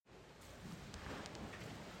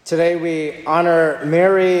Today we honor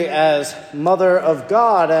Mary as Mother of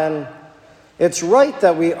God, and it's right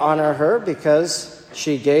that we honor her because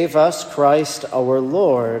she gave us Christ our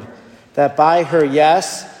Lord, that by her,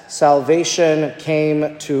 yes, salvation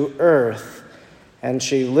came to earth. And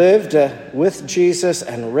she lived with Jesus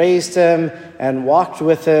and raised him and walked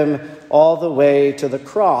with him all the way to the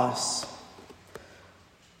cross.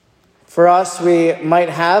 For us, we might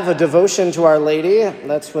have a devotion to Our Lady.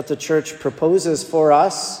 That's what the church proposes for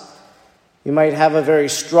us. You might have a very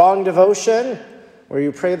strong devotion where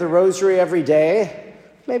you pray the rosary every day.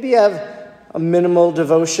 Maybe you have a minimal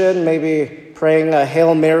devotion, maybe praying a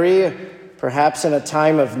Hail Mary, perhaps in a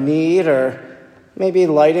time of need, or maybe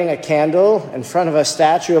lighting a candle in front of a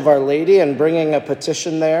statue of Our Lady and bringing a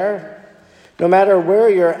petition there. No matter where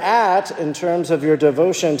you're at in terms of your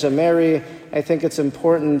devotion to Mary, I think it's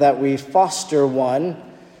important that we foster one,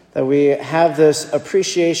 that we have this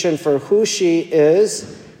appreciation for who she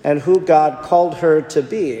is and who God called her to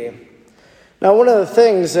be. Now, one of the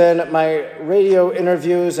things in my radio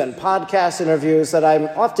interviews and podcast interviews that I'm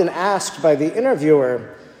often asked by the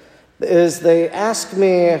interviewer is they ask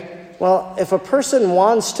me, well, if a person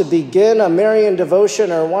wants to begin a Marian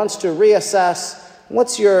devotion or wants to reassess,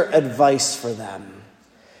 what's your advice for them?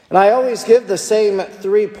 And I always give the same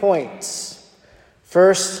 3 points.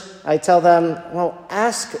 First, I tell them, well,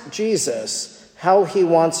 ask Jesus how he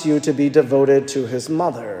wants you to be devoted to his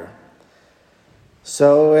mother.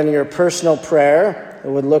 So in your personal prayer, it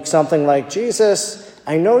would look something like, Jesus,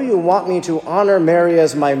 I know you want me to honor Mary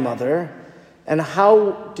as my mother, and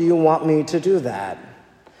how do you want me to do that?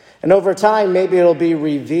 And over time, maybe it'll be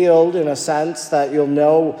revealed in a sense that you'll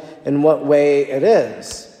know in what way it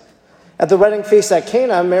is. At the wedding feast at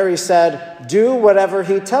Cana, Mary said, do whatever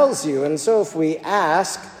he tells you. And so if we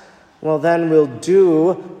ask, well, then we'll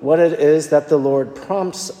do what it is that the Lord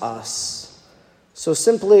prompts us. So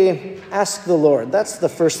simply ask the Lord. That's the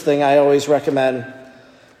first thing I always recommend.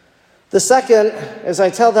 The second is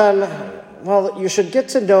I tell them, well, you should get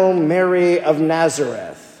to know Mary of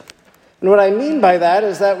Nazareth. And what I mean by that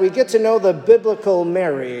is that we get to know the biblical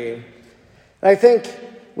Mary. And I think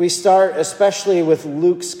we start especially with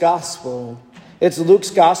Luke's gospel. It's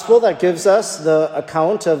Luke's gospel that gives us the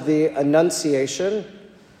account of the Annunciation,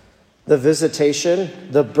 the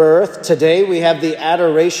visitation, the birth. Today we have the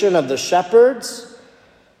adoration of the shepherds.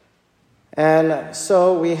 And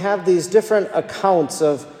so we have these different accounts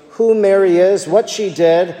of who Mary is, what she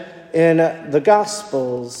did in the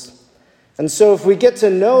Gospels. And so if we get to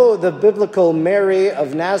know the biblical Mary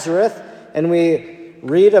of Nazareth and we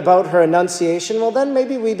read about her Annunciation, well, then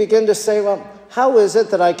maybe we begin to say, well, how is it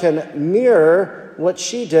that I can mirror what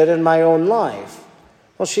she did in my own life?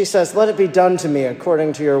 Well, she says, let it be done to me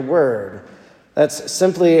according to your word. That's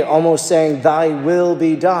simply almost saying, thy will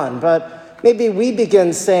be done. But maybe we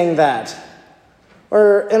begin saying that.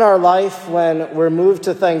 Or in our life, when we're moved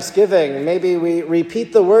to Thanksgiving, maybe we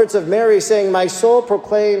repeat the words of Mary saying, my soul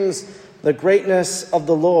proclaims the greatness of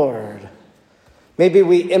the Lord. Maybe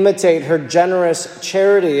we imitate her generous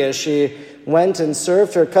charity as she went and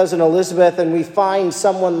served her cousin Elizabeth, and we find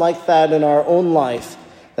someone like that in our own life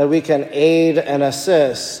that we can aid and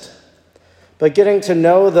assist. But getting to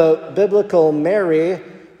know the biblical Mary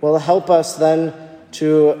will help us then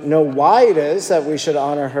to know why it is that we should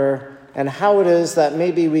honor her and how it is that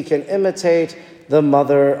maybe we can imitate the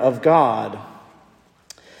Mother of God.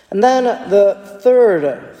 And then the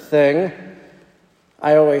third thing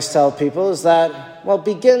I always tell people is that, well,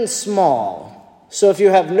 begin small. So if you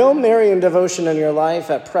have no Marian devotion in your life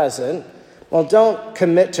at present, well, don't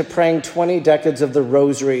commit to praying 20 decades of the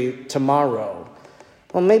rosary tomorrow.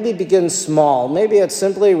 Well, maybe begin small. Maybe it's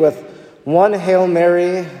simply with one Hail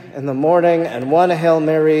Mary in the morning and one Hail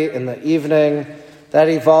Mary in the evening. That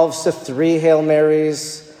evolves to 3 Hail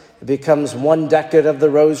Marys. It becomes 1 decade of the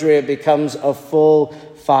rosary. It becomes a full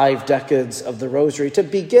 5 decades of the rosary. To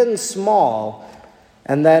begin small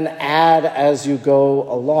and then add as you go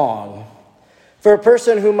along. For a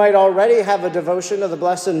person who might already have a devotion to the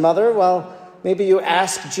Blessed Mother, well, maybe you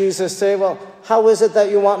ask Jesus, say, well, how is it that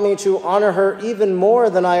you want me to honor her even more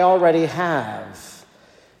than I already have?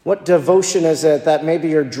 What devotion is it that maybe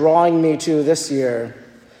you're drawing me to this year?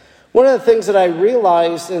 One of the things that I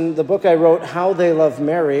realized in the book I wrote, How They Love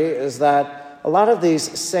Mary, is that a lot of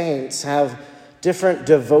these saints have different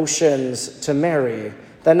devotions to Mary.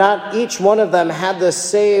 That not each one of them had the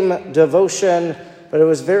same devotion, but it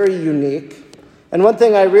was very unique. And one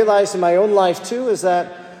thing I realized in my own life too is that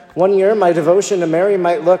one year my devotion to Mary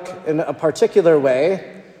might look in a particular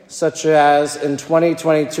way, such as in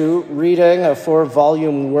 2022, reading a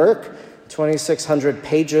 4-volume work, 2,600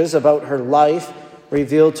 pages about her life,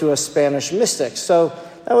 revealed to a Spanish mystic. So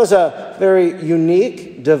that was a very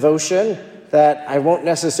unique devotion that I won't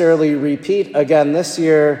necessarily repeat again this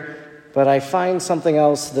year, but I find something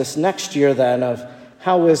else this next year then of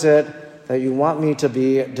how is it that you want me to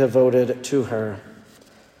be devoted to her.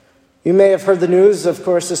 You may have heard the news, of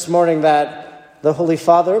course, this morning that the Holy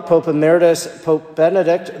Father, Pope Emeritus, Pope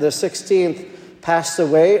Benedict XVI, passed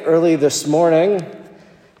away early this morning.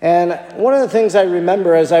 And one of the things I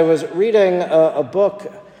remember as I was reading a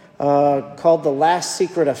book called The Last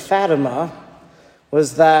Secret of Fatima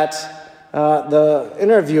was that the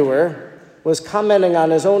interviewer was commenting on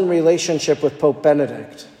his own relationship with Pope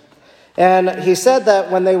Benedict. And he said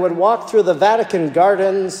that when they would walk through the Vatican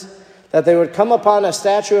gardens, that they would come upon a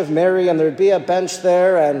statue of Mary and there'd be a bench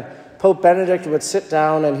there, and Pope Benedict would sit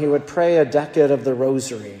down and he would pray a decade of the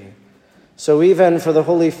Rosary. So even for the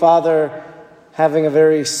Holy Father, having a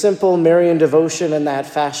very simple Marian devotion in that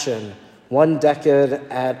fashion, one decade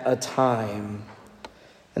at a time.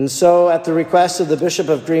 And so at the request of the Bishop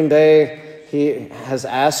of Green Bay, he has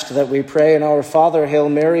asked that we pray in Our Father, Hail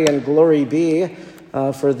Mary, and Glory Be,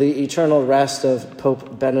 for the eternal rest of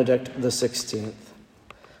Pope Benedict XVI.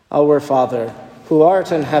 Our Father, who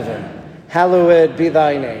art in heaven, hallowed be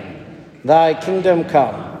thy name. Thy kingdom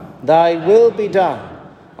come, thy will be done,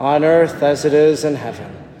 on earth as it is in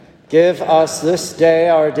heaven. Give us this day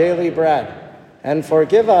our daily bread, and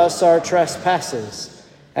forgive us our trespasses,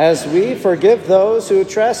 as we forgive those who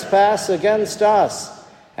trespass against us.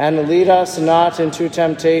 And lead us not into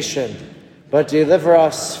temptation, but deliver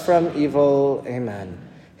us from evil. Amen.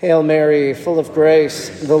 Hail Mary, full of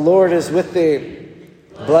grace, the Lord is with thee.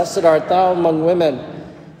 Blessed art thou among women,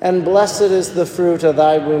 and blessed is the fruit of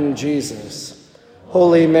thy womb, Jesus.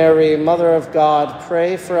 Holy Mary, Mother of God,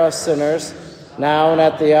 pray for us sinners, now and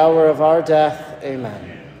at the hour of our death.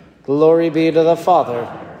 Amen. Glory be to the Father,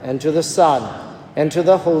 and to the Son, and to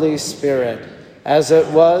the Holy Spirit, as it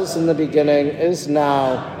was in the beginning, is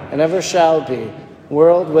now, and ever shall be,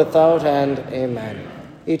 world without end. Amen.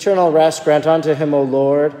 Eternal rest grant unto him, O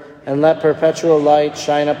Lord, and let perpetual light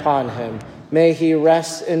shine upon him. May he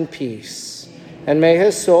rest in peace. And may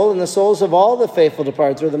his soul and the souls of all the faithful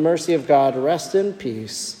departed through the mercy of God rest in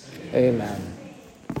peace. Amen.